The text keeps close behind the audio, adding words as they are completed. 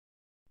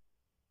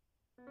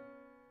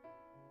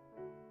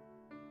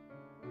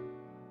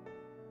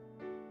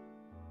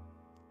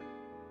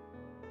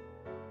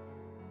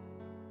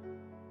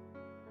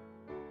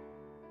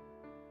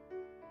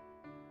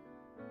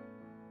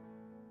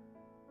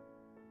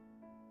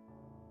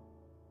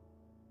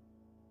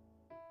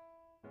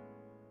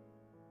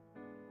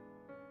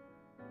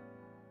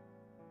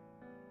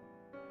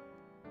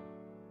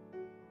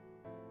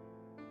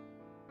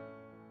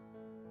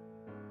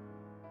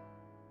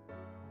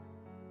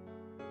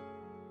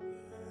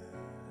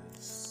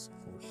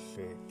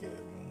Muhle-ke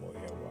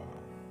umoya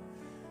wami.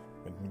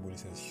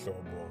 Bendinibulisa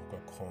isihlobo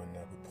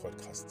kwakhona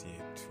kwi-podcast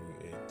yethu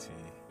ethi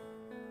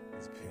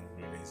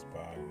Iziphendulelo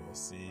Izibhalo.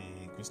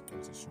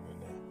 Kwisixuku seshumi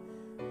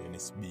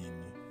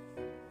nesibini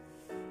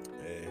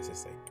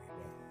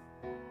sesayigqiba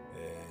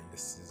le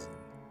season.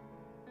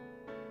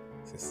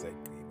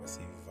 Sesayigqiba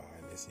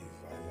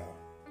siyivala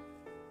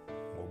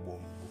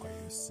ngobomi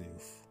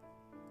bukaYosefu.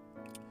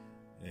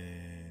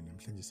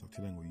 Namhlanje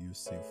sawuthetha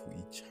ngoYosefu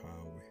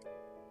iTshawe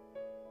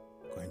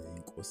okanye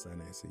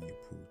inkosana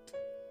yaseYiphutha.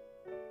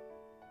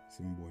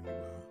 Simbone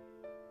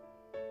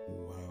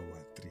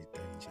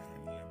wawatrita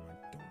njani la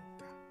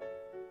madoda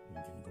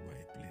emveni koba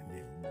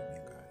eplene ubomi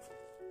ngayo.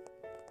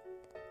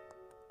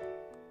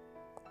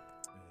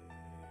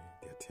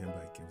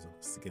 Ndiyathemba ke uza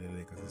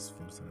kusikeleleka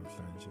sesifundo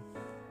sanamhlanje.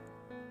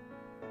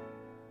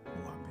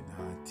 Uhambe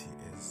nathi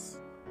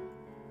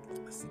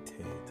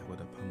sithetha,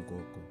 kodwa phambi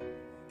koko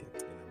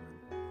ndiyacela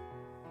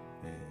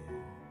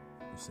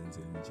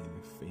usenzele nje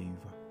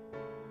le-favor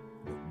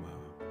lokuba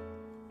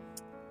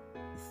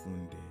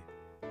ufunde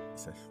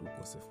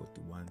isahluko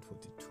se-41,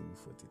 42,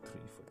 43,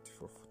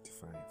 44,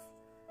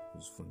 45.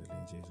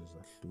 Uzifundele nje ezo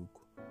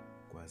zahluko,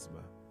 kwazi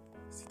uba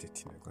sithe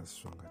thina xa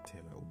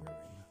sishwankathela ube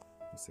wena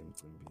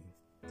usemcimbini.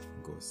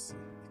 Inkosi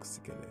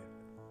ikusikelele.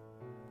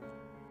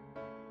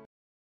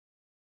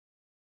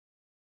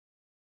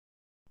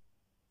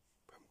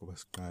 Phambi koba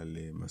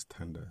siqale,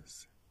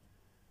 masithandaze.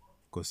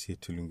 Nkosi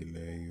yethu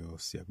elungileyo,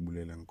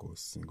 siyakubulela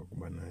Nkosi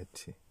ngokuba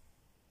nathi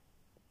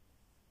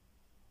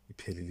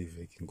iphelile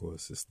iveki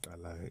Nkosi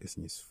siqala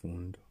esinye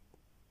isifundo.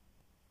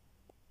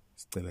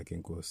 Sicela ke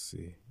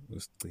Nkosi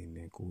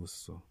usigcine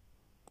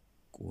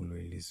kulo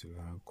ilizwi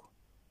lakho.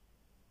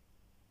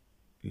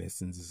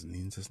 Lessons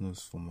ezininzi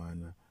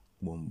esinozifumana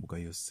kubomi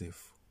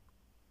bukaYosefu.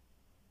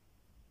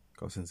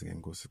 Khawusenze ke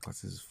Nkosi xa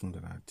sizifunda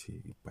nathi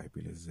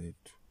iBhayibhile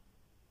zethu,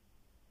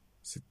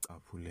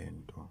 sicaphule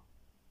nto,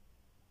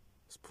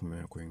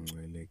 siphumele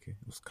kwengcwele ke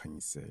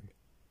usikhanyisele.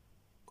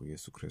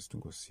 NguYesu Kristu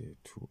Nkosi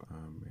yethu,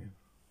 amen.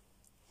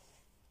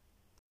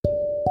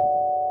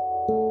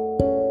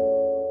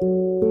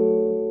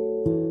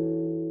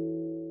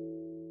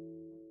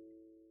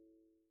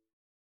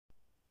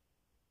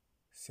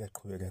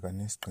 Siyaqhubekeka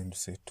nesiqendu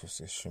sethu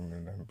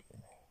se-12,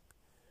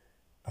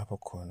 apho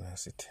khona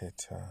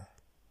sithetha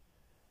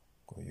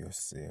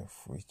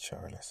ngoYosefu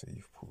iTshawe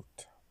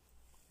laseYiphutha.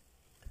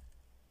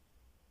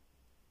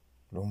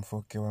 Lo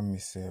mfo ke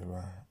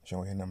wamiselwa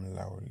njengoyena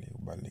mlawuli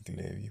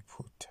ubalulekileyo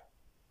eYiphutha.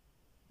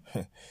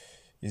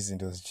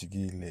 Izinto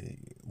zijikile,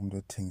 umntu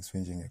othengiswe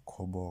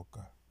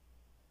njengekhoboka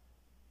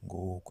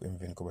ngoku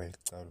emveni koba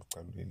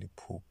icalucalulo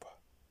liphupha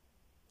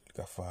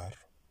likaFaro.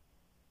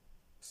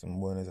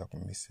 Simbona eza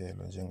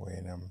kumiselwa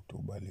njengoyena mntu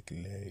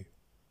ubalulekileyo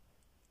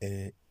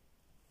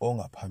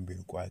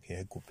ongaphambili kwakhe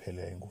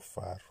yayikuphela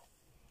nguFaro,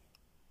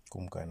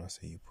 kumkani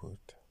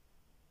waseYiphutha.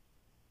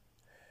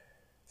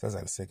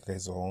 Zazaliseka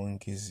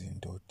zonke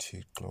izinto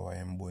uThixo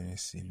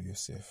wayembonisile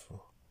uYosefu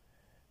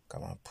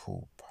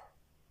ngamaphupha.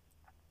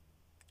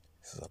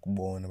 Siza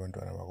kubona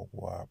abantwana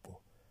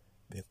bakokwabo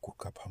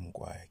beguqa phambi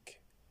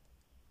kwakhe.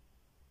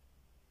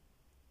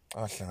 Xa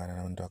wahlangana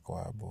nabantu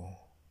bakwabo,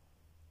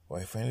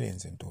 wayefanele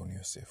yenze ntoni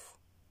uYosefu?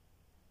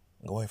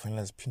 Ngoba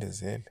wayefanele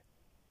aziphindezele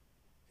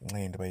ngenxa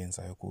yento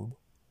abayenzayo kubo,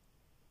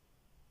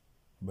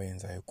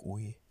 abayenzayo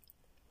kuye,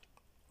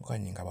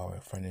 okanye ngaba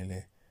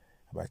wayefanele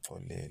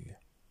abaxolele,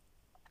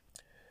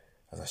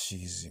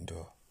 azashiye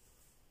izinto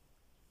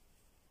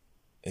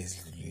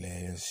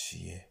ezidlulileyo,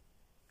 ezishiye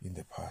in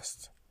the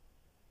past.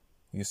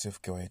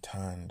 uYosefu ke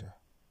wayemthanda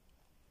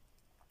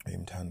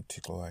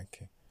uThixo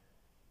wakhe,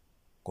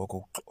 ngoko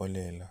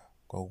ukuxolela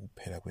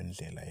kwakukuphela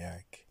kwendlela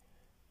yakhe.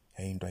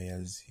 Yayinto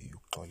ayaziyo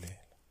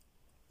ukuxolela.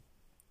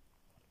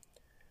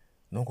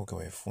 Noko ke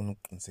wayefuna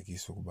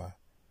ukuqinisekisa ukuba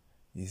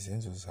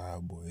izenzo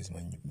zabo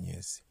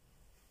ezimanyukunyezi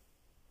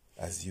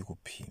aziyi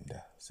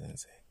kuphinda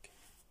zenzeke.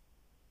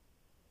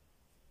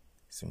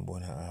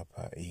 Simbona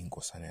apha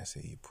iyinkosana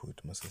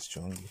yaseYiphutha. Masike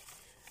sijonge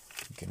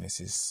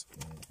Genesis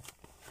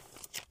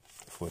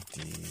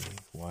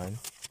 41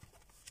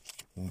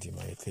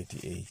 indima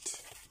ye-38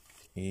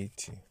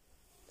 ithi,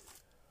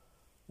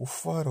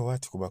 uFaro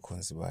wathi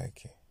kubakhonzi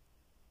bakhe,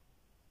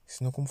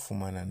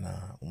 sinokumfumana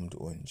na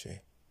umntu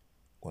onje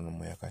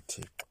onomoya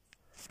kaThixo?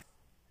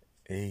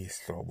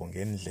 Sihlobo,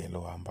 ngendlela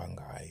ohamba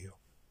ngayo,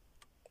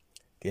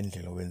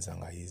 ngendlela owenza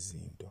ngayo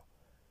izinto,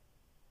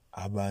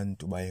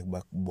 abantu baye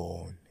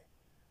bakubone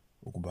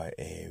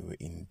ukuba ewe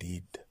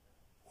indeed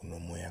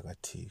unomoya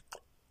kaThixo.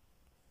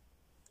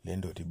 Le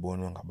ndoda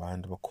ibonwa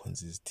ngabantu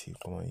abakhonza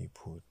izithixo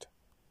amaYiphutha.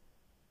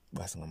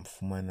 Uba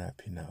singamfumana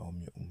phi na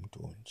omnye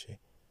umntu onje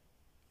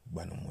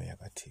uba nomoya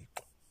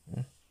kaThixo?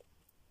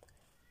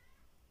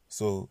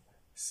 So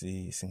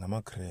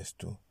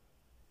singamaKrestu,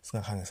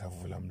 singakhange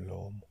savula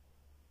mlomo,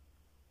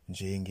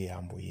 nje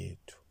ngehambo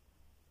yethu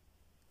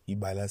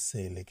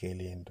ibalasele ke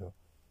le nto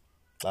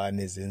xa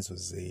nezenzo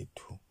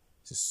zethu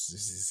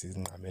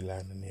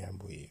zingqamelana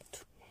nehambo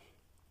yethu.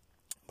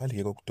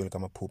 Ngaphandle kokutolika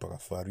amaphupha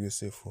kaFaro,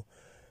 uYosefu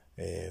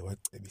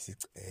wacebisa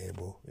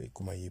icebo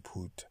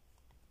kumaYiphutha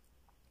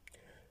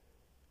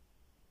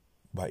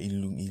ba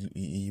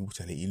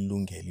ibutha le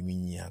ilungele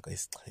iminyaka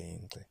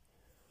esixhenxe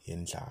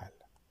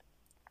yendlala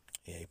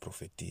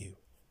eyayiprofetiwe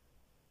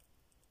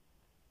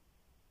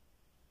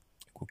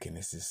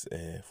kuGenesis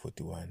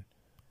 41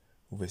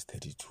 verse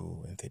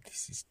 32 and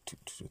 36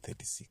 to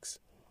 36.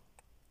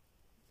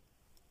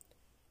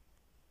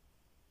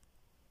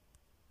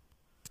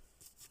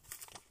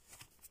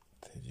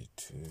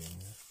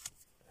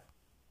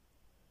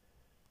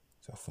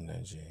 Safunda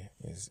nje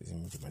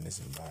izindimane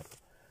ezimbalwa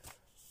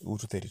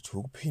uthi 32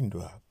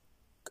 ukuphindwa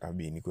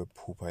kabini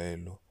kwephupha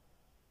elo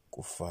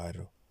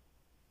kuFaro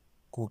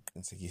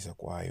kuqinisekisa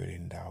kwayo le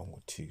ndawo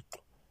nguThixo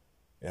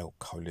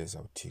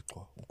eyakukhawuleza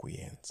uThixo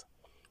ukuyenza.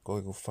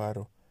 Ngoko ke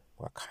uFaro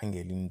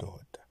wakhangela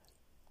indoda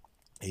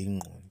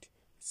eyingqondi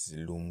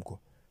izilumko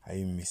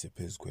ayimise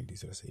phezu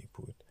kwelizwe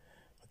laseYiputa.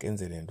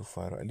 Makenzele nto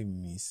uFaro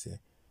alimise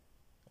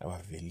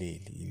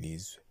abaveleli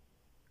ilizwe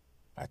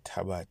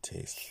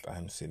athabathe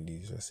isihlanu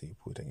selizwe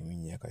laseYiputa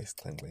ngeminyaka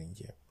esixhenxe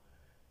yendyebo.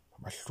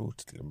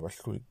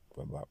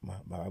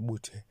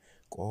 Mababuthe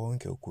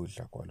konke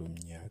ukudla kwalo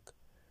mnyaka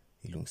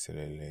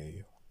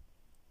ilungiseleleyo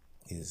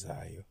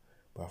izayo,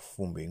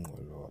 bafumbe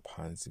ingqolowa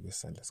phantsi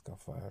kwesandla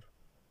sikaFaro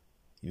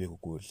ibe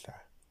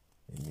kukudla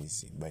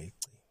emizini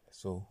bayigcine.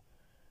 So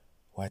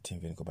wathi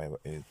emveni koba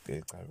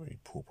eqala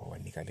iphupha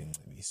wanika le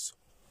ngcebiso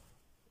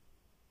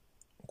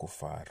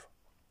kuFaro.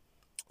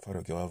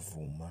 uFaro ke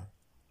wavuma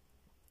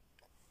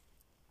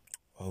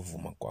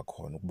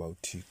kwakhona ukuba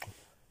uThixo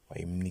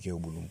wayemnike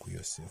ubulungu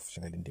uYosefu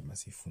njengale ndima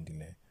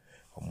siyifundileyo.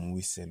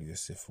 Wambuyisela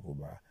uYosefu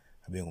ukuba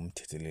abe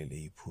ngumthetheleli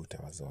eYiputa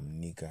waze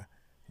wamnika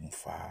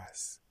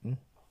umfazi.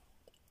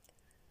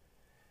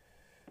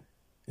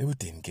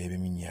 Ebudeni ke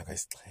beminyaka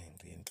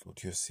esixhenxe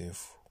yentluthu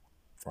uYosefu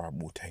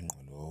wabutha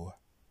ingqolowa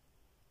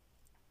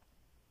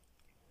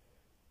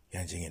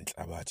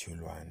yanjengentlabathi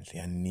yolwandle,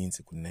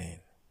 yaninzi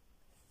kunene.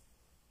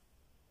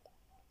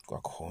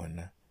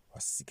 Kwakhona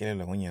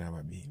wasikelela ngoonyana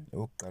ababini.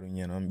 Owokuqala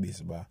unyana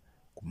wambiza uba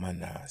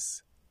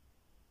nguManase,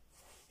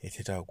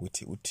 ethetha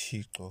ukuthi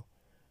uThixo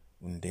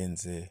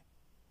undenze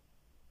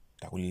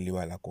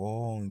ndakulilibala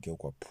konke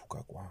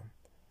ukwaphuka kwam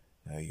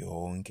nayo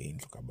yonke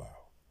indlu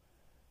kabawo.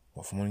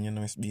 Wafumana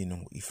unyana wesibini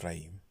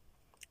onguEfrayim,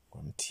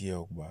 wamthiya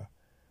ukuba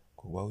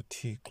ngokuba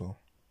uThixo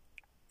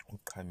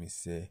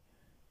uqhamise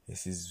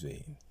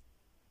esizweni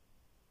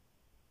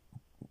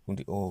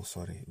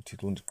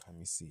uThixo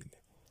undiqhamisile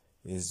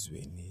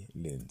ezweni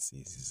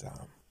leentsizi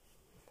zam.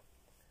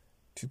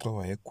 uThixo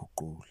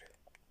wayeguqule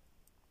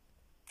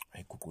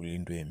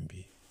into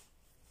embi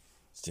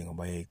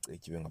njengoba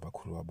yayicetyiwe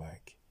ngabakhuluwa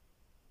bakhe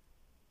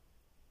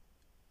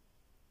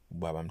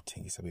uba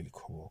bamthengisa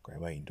belikhoboka,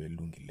 yaba yinto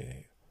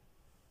elungileyo.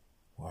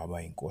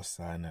 Waba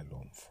yinkosana lo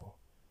mfo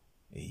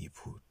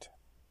eYiputa.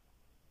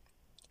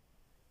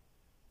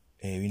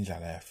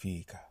 Indlala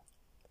yafika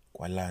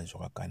kwalanjwa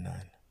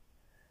kaKanana,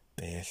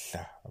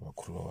 behla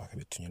abakhuluwa bakhe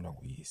bethunyelwa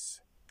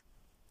nguyise.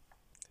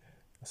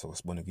 So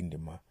sibone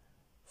kwindima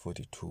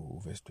 42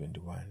 verse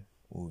 21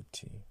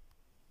 uthi,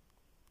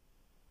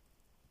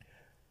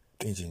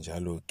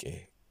 benjenjalo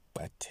ke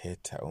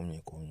bathetha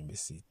omnye komnye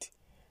besithi,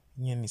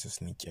 inyaniso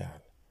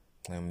sinetyala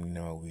nxa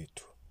umninawa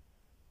wethu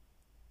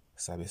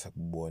sabe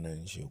sakubona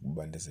nje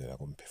ukubandezela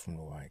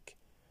komphefumlo wakhe.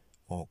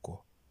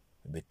 Ngoko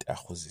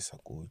betarhuzisa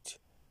kuthi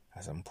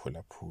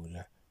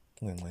azamphulaphula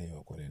kungenxa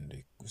yoko le nto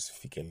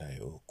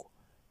kusifikelayo oku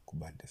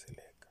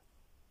kubandezeleka.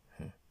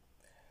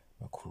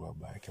 Bakhuluwa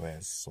bakhe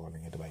bayazisola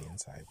ngento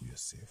bayenzayo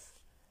kuYosefu.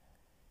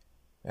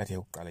 Yathi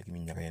yakuqala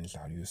iminyaka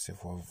yendlala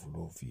uYosefu wavula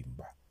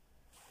ovimba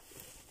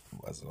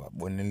waze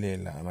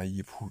wabonelela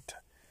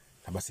amaYiputa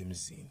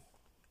nabasemzini.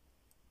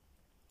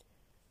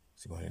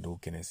 Sibone into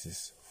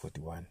kuGenesis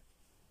 41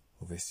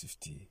 verse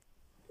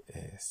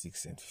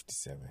 56 and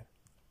 57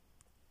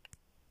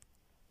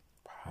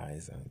 phaa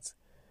ezantsi.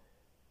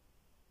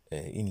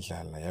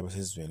 Indlala yaba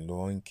sezweni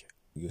lonke.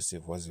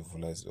 uYosefu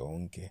wazivula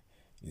zonke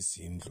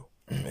izindlu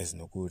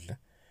ezinokudla,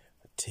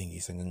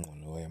 wathengisa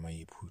ngengqolowa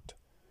yamaYiputa.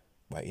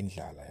 Uba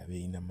indlala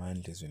yabe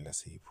inamandla ezweni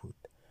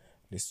laseYiputa,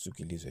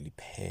 lisuke ilizwe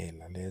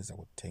liphela leza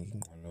kuthenga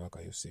ingqolowa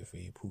kaYosefu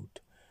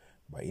eYiputa.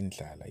 Uba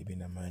indlala ibe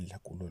namandla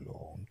kulo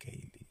lonke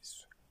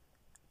ilizwe.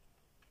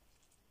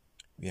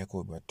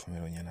 uYakobi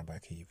wathumela oonyana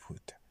bakhe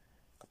eYiputa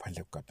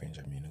ngaphandle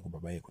kukaBenjamini ukuba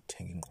baye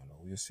kuthenga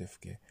ingqolowa. uYosefu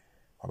ke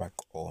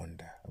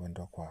wabaqonda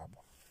abantu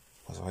bakwabo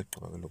waze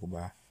wagqiba kaloku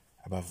uba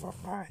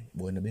abavavanye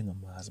bona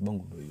bengamazi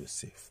bangulo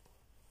uYosefu.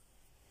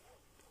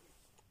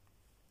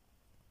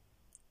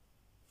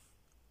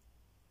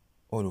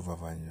 Olu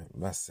vavanyo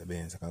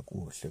lwasebenza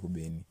kakuhle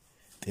kubeni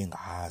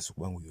bengazi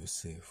ukuba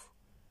nguYosefu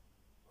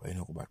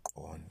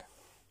wayenokubaqonda.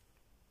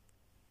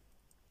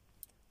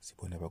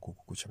 Sibona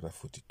kuchapter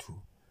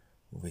 42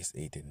 verse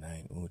 8 and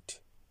 9 uthi,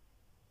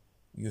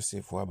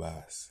 uYosefu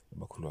wabazi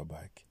abakhuluwa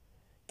bakhe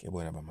ke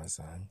bona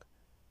bamazanga.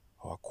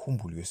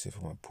 Awakhumbula uYosefu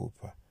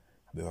amaphupha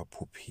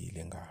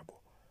abewaphuphile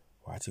ngabo.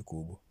 Wathi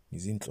kubo,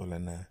 nizintlola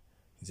na,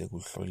 nize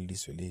kuhlola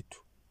ilizwe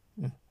lethu?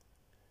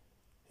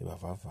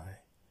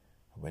 Ebavavanya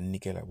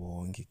wabanikela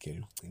bonke ke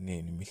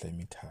lugcineni imihla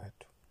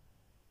emithathu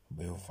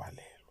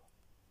beyovalelwa.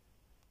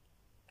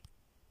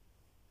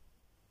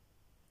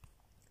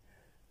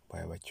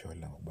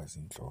 bayabatyhola ngokuba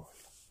zintlolo.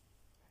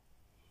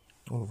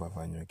 Olu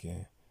vavanyo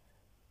ke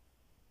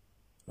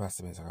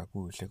lwasebenza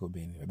kakuhle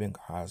ekubeni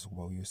babengazi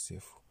ukuba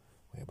uYosefu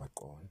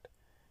wayebaqonda.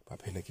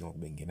 Baphela ke ngoku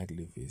bengena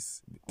kule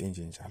vesi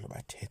benjenjalo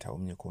bathetha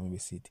omnye komnye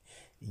besithi,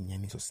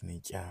 inyaniso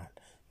sinetyala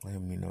nxa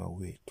yomninawa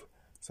wethu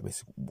sabe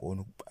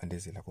sikubona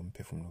ukubandezela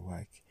komphefumlo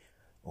wakhe,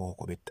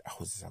 oko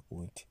betarhuzisa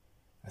kuthi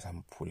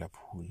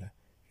asamphulaphula.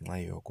 Ngenxa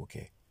yoko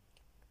ke,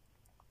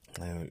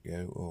 ngenxa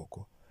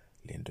yoko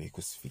le nto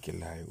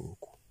ikusifikelayo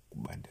oku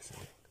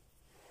kubandezeleka.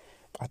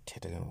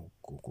 Bathetha ke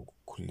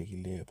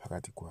ngokukhululekileyo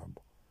phakathi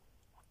kwabo.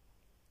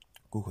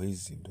 Kukho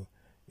izinto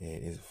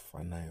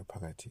ezifanayo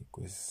phakathi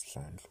kwesi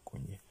sihlandlo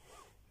kunye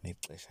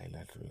nexesha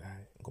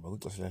eladlulayo, ngoba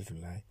kwixesha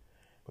eladlulayo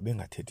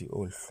babengathethi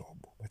olu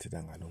hlobo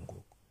bathetha ngalo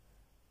ngoku.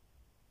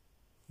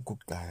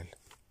 Okokuqala,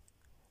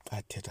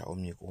 bathetha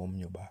omnye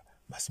komnye uba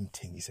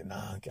masimthengise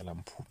nankuya laa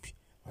mphuphi,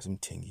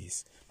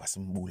 masimthengise,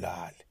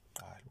 masimbulale.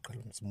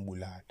 Uqala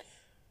masimbulale.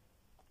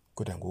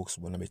 Kodwa ngoku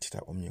sibona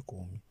bethetha omnye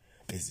komnye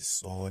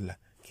bezisola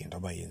ngento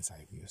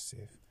abayenzayo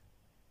kuYosefu.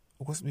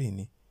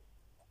 Okwesibini,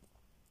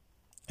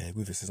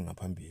 kwiivesi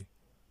ezingaphambili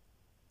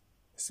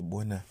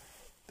sibona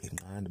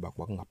benqanda uba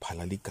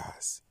kwakungaphalali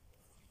igazi.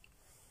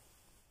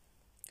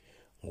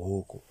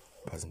 Ngoku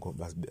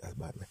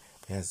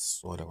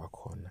bayazisola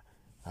kwakhona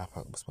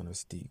apha sibona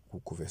besithi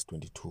kuvesi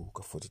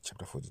 22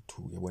 chapter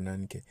 42,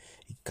 yabonani ke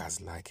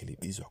igazi lakhe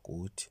libizwa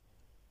kuthi.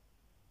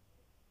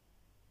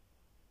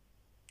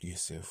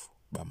 uYosefu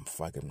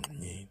bamfaka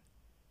emngxunyeni,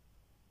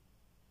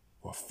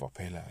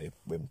 waphela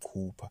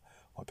bemkhupha,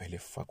 waphela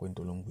efakwa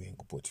entolongweni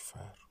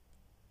kuPotifari.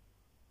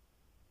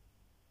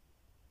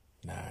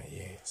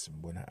 Naye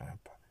simbona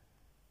apha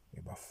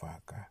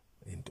ebafaka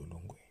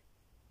entolongweni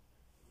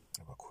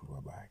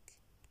abakhuluwa bakhe.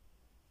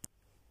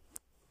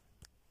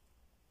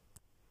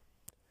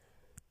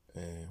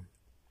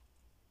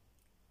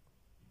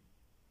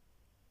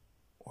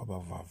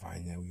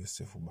 Wabavavanya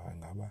uYosefu uba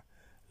ngaba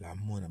laa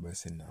mona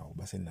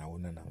basenawo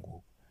na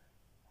nangoku.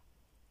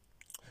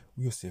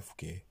 uYosefu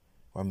ke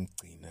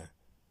wamgcina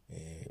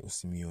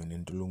uSimiyoni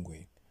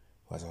entolongweni,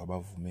 waze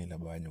wabavumela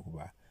abanye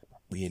ukuba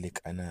babuyele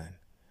eKanani,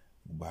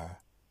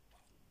 ukuba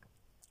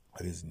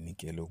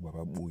babezinikele ukuba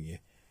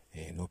babuye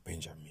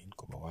noBenjamin,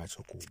 ngoba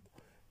watsho kubo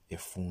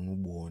efuna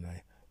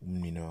ubona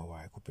umninawa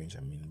wakhe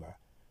uBenjamin uba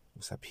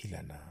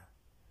usaphila na.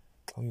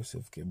 Xa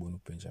uYosefu ke ebona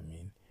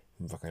uBenjamin,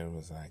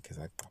 iimvakalelo zakhe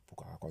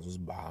zagqabhuka, akakwazi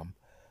uzibamba,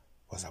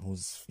 wazama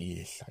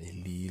uzifihla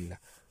elila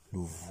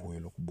luvuyo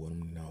lokubona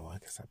umninawa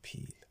wakhe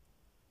esaphila.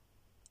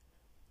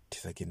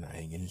 Thetha ke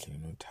naye ngendlela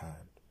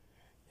enothando,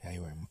 yaye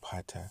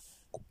wamphatha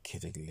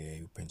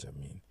ngokukhethekileyo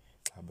uBenjamin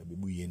xa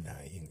bebebuye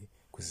naye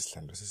kwesi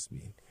sihlandlo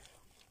sesibini,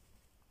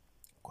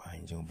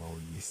 kwaye njengoba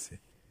uyise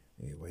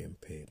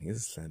wayemphethe. Ngesi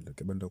sihlandlo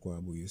ke abantu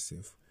akwabo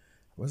uYosefu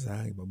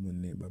abazange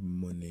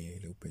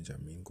bamonele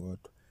uBenjamin,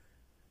 kodwa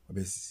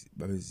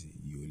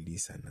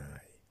babeziyolisa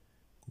naye.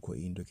 Kukho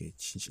into ke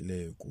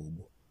etshintshileyo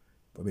kubo,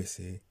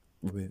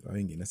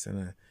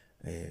 babengenasana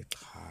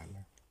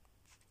xhala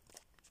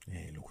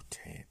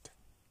lokuthetha.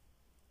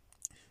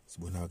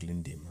 Sibona kule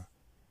ndima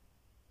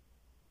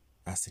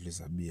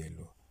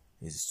aselezabelo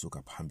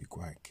ezisuka phambi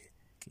kwakhe.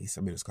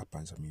 Isabelo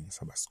sikaBenjamin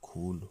saba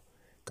sikhulu,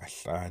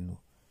 5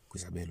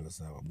 kwizabelo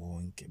zabo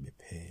bonke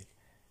bephela,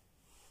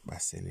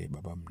 basele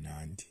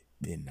babamnandi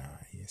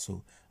benaye.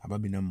 So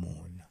ababi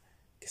namona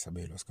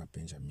ngesabelo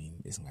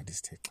sikaBenjamin esingathi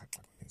sithe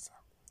xaxa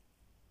kunezabo.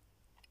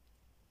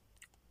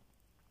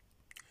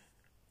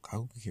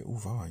 Ngako ke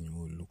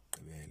uvavanyo olu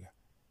lokugqibela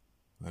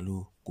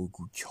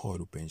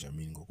kutyhola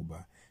uBenjamin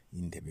ngokuba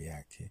indebe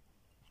yakhe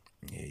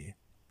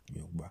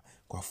yokuba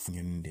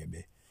kwafunyanwa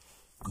indebe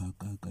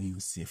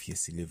kaYosefu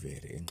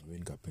yesilivere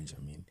engxoweni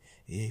kaBenjamin.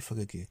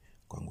 Ifake ke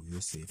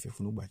kwanguYosefu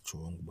efuna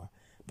ukubajonga uba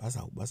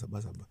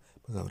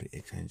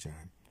bazawureaktha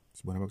njani.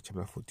 Sibona apha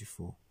kuchapter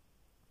 44,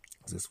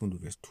 ze sifunde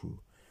verse 2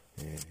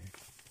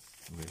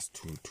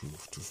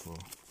 to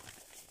 4.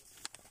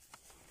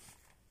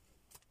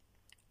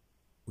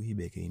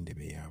 Uyibeke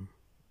indebe yam,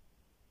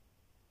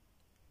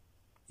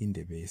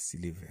 indebe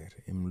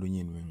yesilivere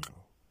emlonyeni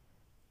wengxowa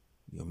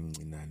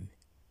yomncinane,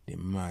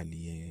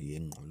 nemali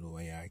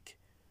yengqolowa yakhe,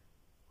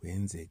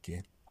 wenza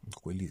ke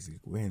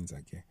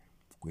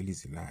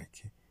kwelizwi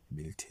lakhe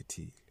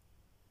ebelithethile.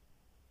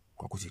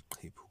 Kwakuthi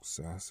qhiphu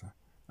kusasa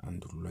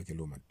andululwa ke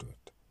loo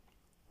madoda,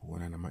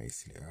 ubona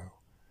nama-esile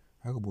awo.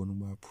 Akubona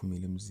uba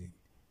aphumile emzini,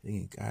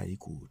 engekayi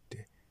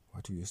kude,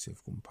 wathi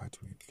uYosefu kumphathi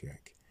wendlu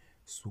yakhe,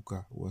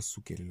 suka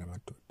wasukele la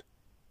madoda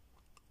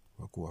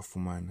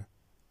wakuwafumana,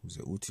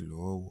 uze uthi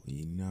lowo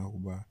yina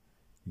ukuba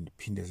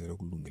ndiphindezele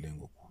okulungileyo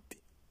ngokubi.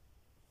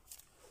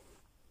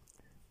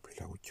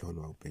 Phela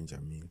kutyholwa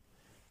uBenjamin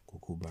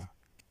ngokuba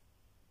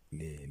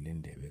le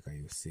ndebe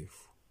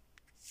kaYosefu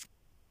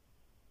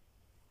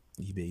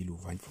ibe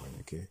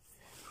iluvavanyo ke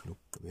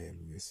lokugqibela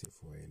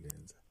uYosefu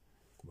wayelenza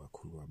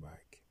kubakhuluwa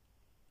bakhe.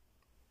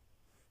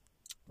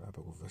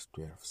 Apha kuverse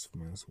 12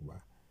 sifumanisa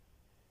ukuba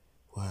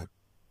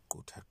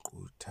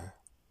waqutha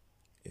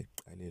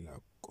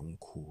eqalela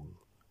komkhulu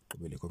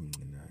gqibele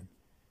komncinane,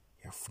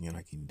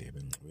 yafunyanwa ke indebe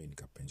engxoweni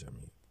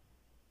kaBenjamin.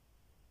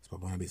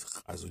 sibabona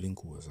bezikrazula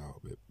ingubo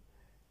zawo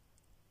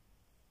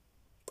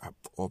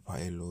bapopha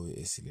elo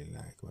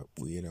esilelayo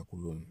babuyela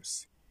kuloo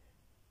mzi.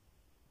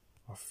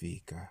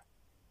 Wafika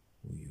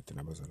uYuda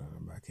nabazalwana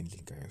bakhe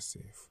endlini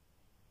kaYosefu,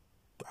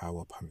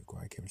 bawa phambi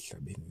kwakhe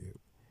emhlabeni.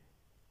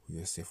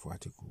 uYosefu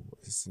wathi kubo,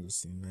 isinto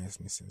sina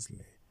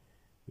esinisenzileyo,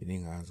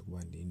 beningazi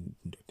ukuba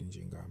ndindoda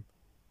enjengam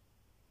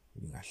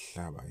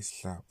ndingahlaba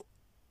isihlabo.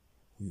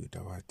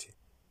 uYuda wathi,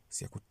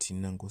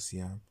 siyakuthina nkosi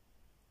yami,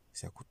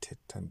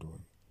 siyakuthetha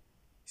ntoni,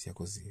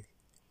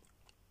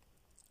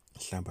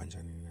 siyakuzihlamba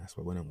njani na?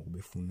 Sibabona ngoku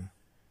befuna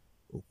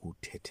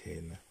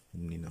ukuthethela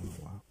umninawa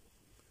wabo.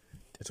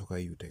 Intetho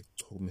kaYuda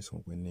ichukumisa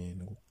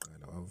ngokwenene.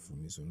 Okokuqala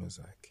wavuma izono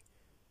zakhe.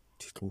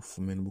 Thixo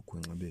ufumene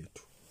ubugwenxa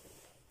bethu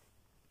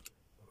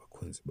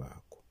abakhonzi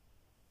bakho.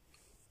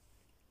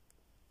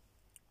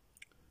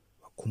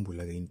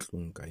 Wakhumbula ke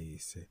intlungu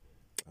kayise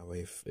xa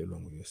wayefelwa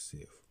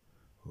nguYosefu.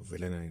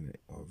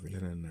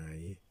 Wavelana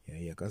naye,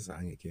 yaye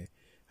akazange ke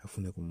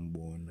afune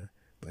kumbona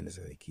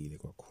bandezekile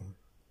kwakhona.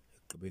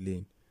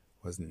 Ekugqibeleni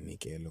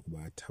wazinikela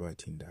ukuba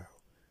athabathe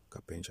indawo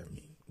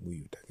kaBenjamini.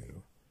 uYuda ke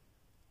lo,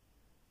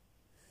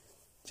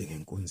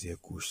 njengenkunzi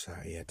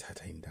yegusha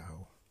eyathatha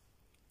indawo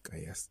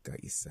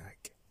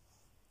ka-Isake.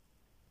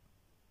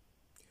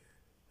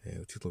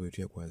 uThixo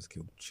bethu uyakwazi ke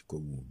ukujika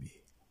obubi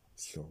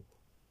sihlobo,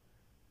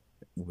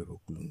 bube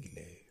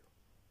bokulungileyo.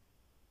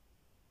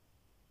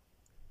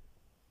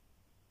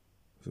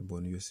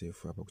 Sibona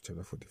uYosefu apha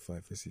kuchapter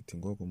 45 esithi,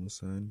 ngoko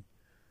musani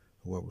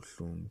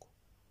okwabuhlungu,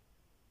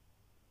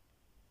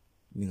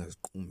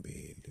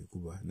 ningaziqumbeli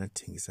ukuba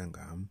nathengisa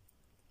ngam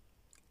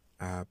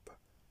apha,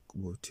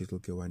 kuba uThixo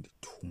ke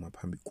wandithuma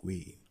phambi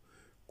kwenu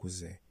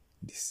kuze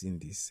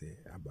ndisindise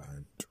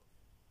abantu.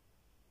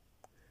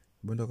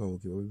 Abantu kwabo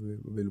ke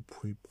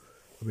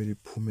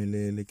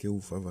babeliphumelele ke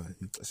uvavanyo,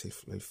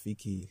 ixesha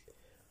lalifikile,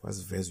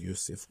 waziveza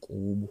uYosefu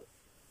kubo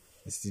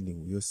esithi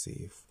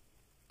nguYosefu.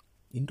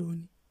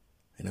 Intoni?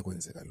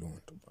 Ayinakwenzeka loo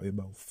nto,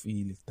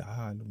 babewufile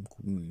kudala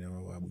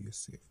umninawa wabo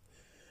uYosefu.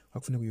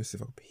 Kwakufuneka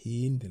uYosefu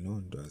akuphinde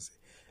loo nto aze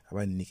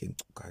abanike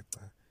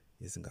iinkcukacha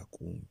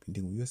ezingakumbi.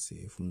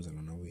 NdinguYosefu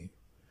umzalwana wenu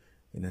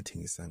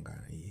enathengisa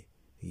ngaye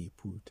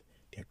eyiphutha.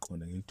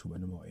 Ndiyaqonda ngeli thuba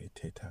noma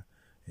wayethetha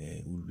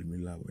ulwimi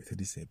lwabo,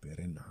 wayethetha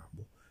isiHebhere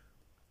nabo,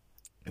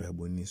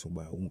 uyabonisa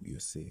ukuba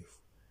unguYosefu.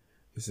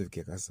 uYosefu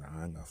ke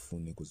akazange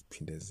afune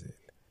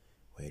ukuziphindezela.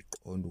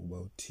 Wayeqonda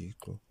ukuba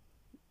uThixo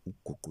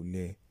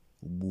uguqule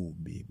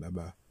ububi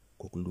baba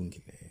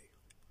ngokulungileyo.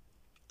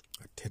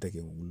 Athetha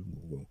ke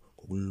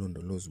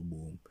ngokulondoloza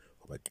ubomi,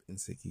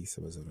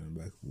 wabaqinisekisa abazalwane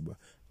bakhe ukuba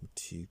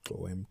uThixo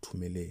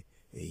wayemthumele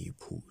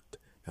eyiphutha.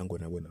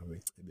 Nangona bona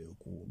babecebe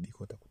ukubi,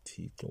 kodwa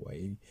uThixo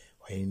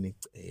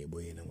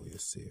wayenecebo yena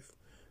ngoYosefu.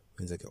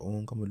 Wenza ke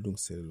onke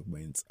amalungiselelo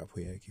ukuba intsapho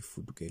yakhe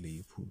ifudukele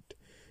eyiphutha.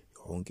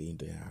 Yonke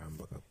into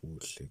yahamba kakuhle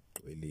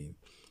ekugqibeleni.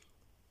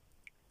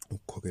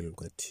 Ukukhokelelo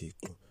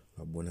lukaThixo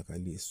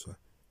lwabonakaliswa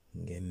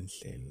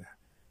ngendlela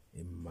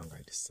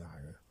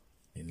emangalisayo,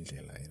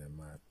 nendlela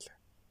enamandla.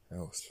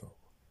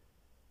 Sihlobo,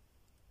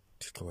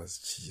 uThixo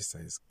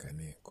wazitshitshisa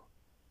iziganeko,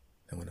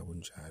 nangona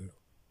kunjalo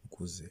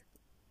ukuze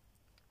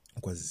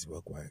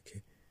ukwaziwa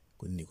kwakhe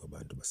kunikwe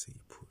abantu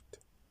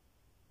baseyiphutha.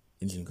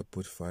 Endlini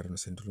kaPotifari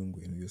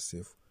nasentolongweni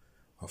uYosefu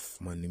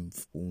wafumana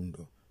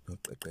imfundo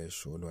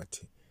noqeqesho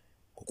olwathi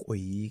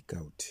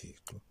ngokoyika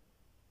uThixo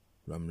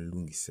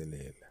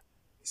lwamlungiselela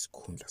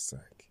isikhundla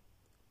sakhe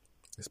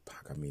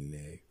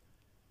esiphakamileyo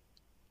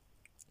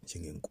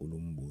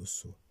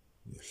njengenkulumbuso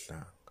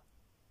yohlanga.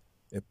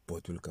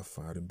 Ebhotwe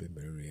likaFaro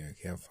impembelelo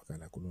yakhe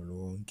yavakala kulo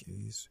lonke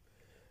izwe,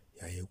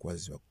 yaye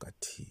ukwaziwa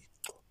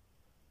kukaThixo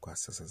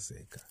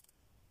kwasasazeka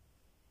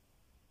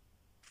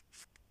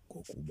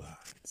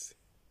ngokubanzi.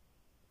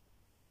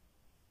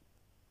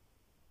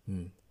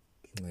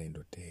 Ngenxa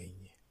yendoda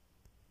enye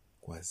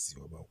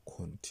kwaziwa uba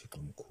ukhona uThixo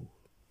omkhulu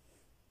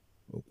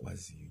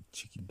okwaziyo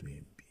ukujika into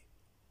embi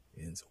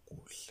yenze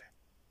okuhle.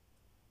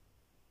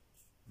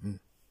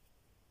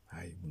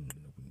 Hayi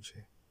ubungqina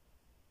obunje,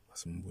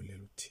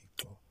 masimbulele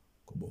uThixo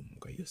ngobomi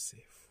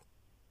kaYosefu.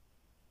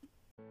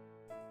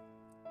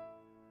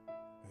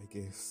 Hayi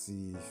ke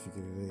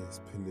sifikelele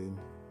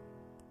esipheleni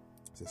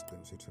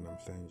sesiqendu sethu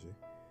namhlanje.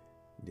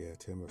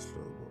 Ndiyathemba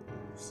sihlobo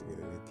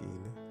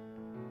usikelelekile.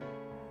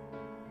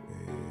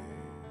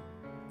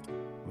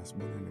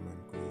 Masibonane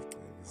mani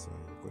kuyixalisa,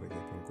 kodwa ke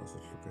phambi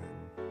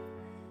kosohlukane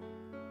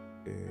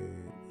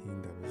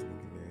iindaba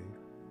ezilungileyo.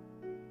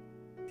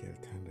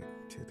 Ndiyathanda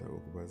ukuthetha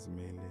ukuba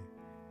zimele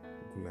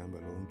ukulamba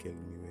lonke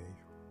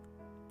elimiweyo,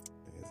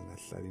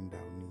 zingahlali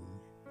ndawoninye.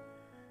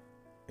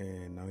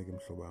 Nawe ke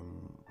mhlobo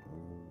wam,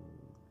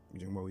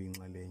 njengoba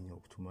uyinxalenye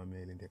ukuthi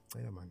umamele,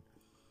 ndiyakucela mani,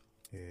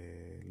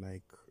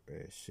 like,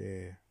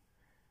 share,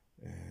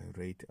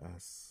 rate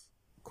us,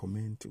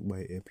 comment.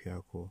 Uba i-app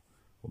yakho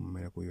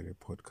umamela kuyo le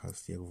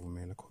podcast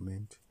iyakuvumela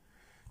comment.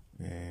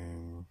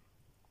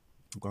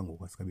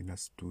 Kwangoku asikabi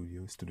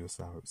na-studio, istudio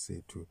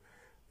sethu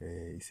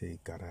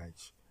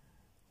iseyigarage.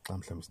 Xa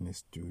mhlawumbi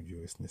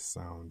sinestudio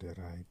esine-sound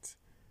right,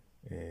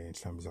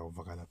 mhlawumbi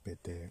izawuvakala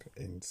bhetere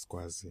and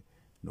sikwazi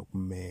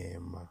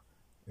nokumema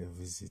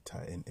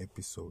visitha an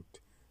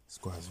episode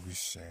sikwazi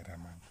ukuyishare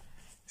man,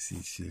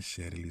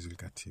 sishare ilizwi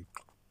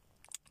likaThixo.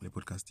 Le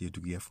podcast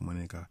yethu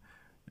kuyafumaneka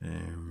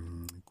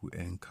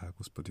ku-Anchor,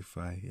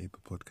 ku-Spotify,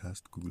 Apple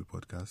Podcast, Google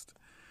Podcast,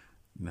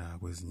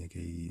 nakwezinye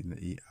ke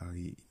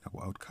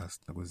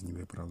naku-Outcast, nakwezinye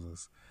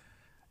web-browsers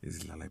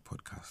ezidlala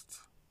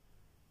i-podcast.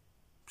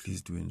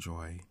 Please do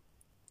enjoy.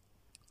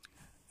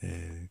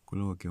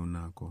 Kulo ke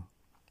unako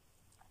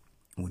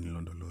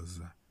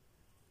unilondoloza,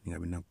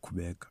 ningabi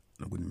nakukhubeka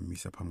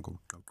nokunimisa phambi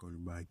kobuqaqoli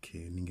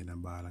bakhe,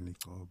 ningenabala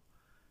nicoba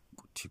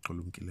kuThixo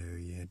lumkileyo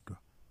yedwa,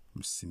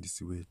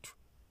 umsindisi wethu,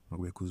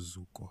 makubekho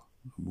uzuko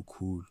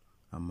nobukhulu,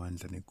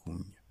 amandla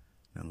negunya,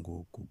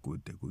 nangoku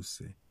kude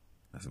kuse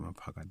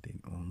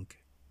nasemaphakadeni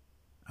onke.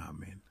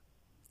 Amen.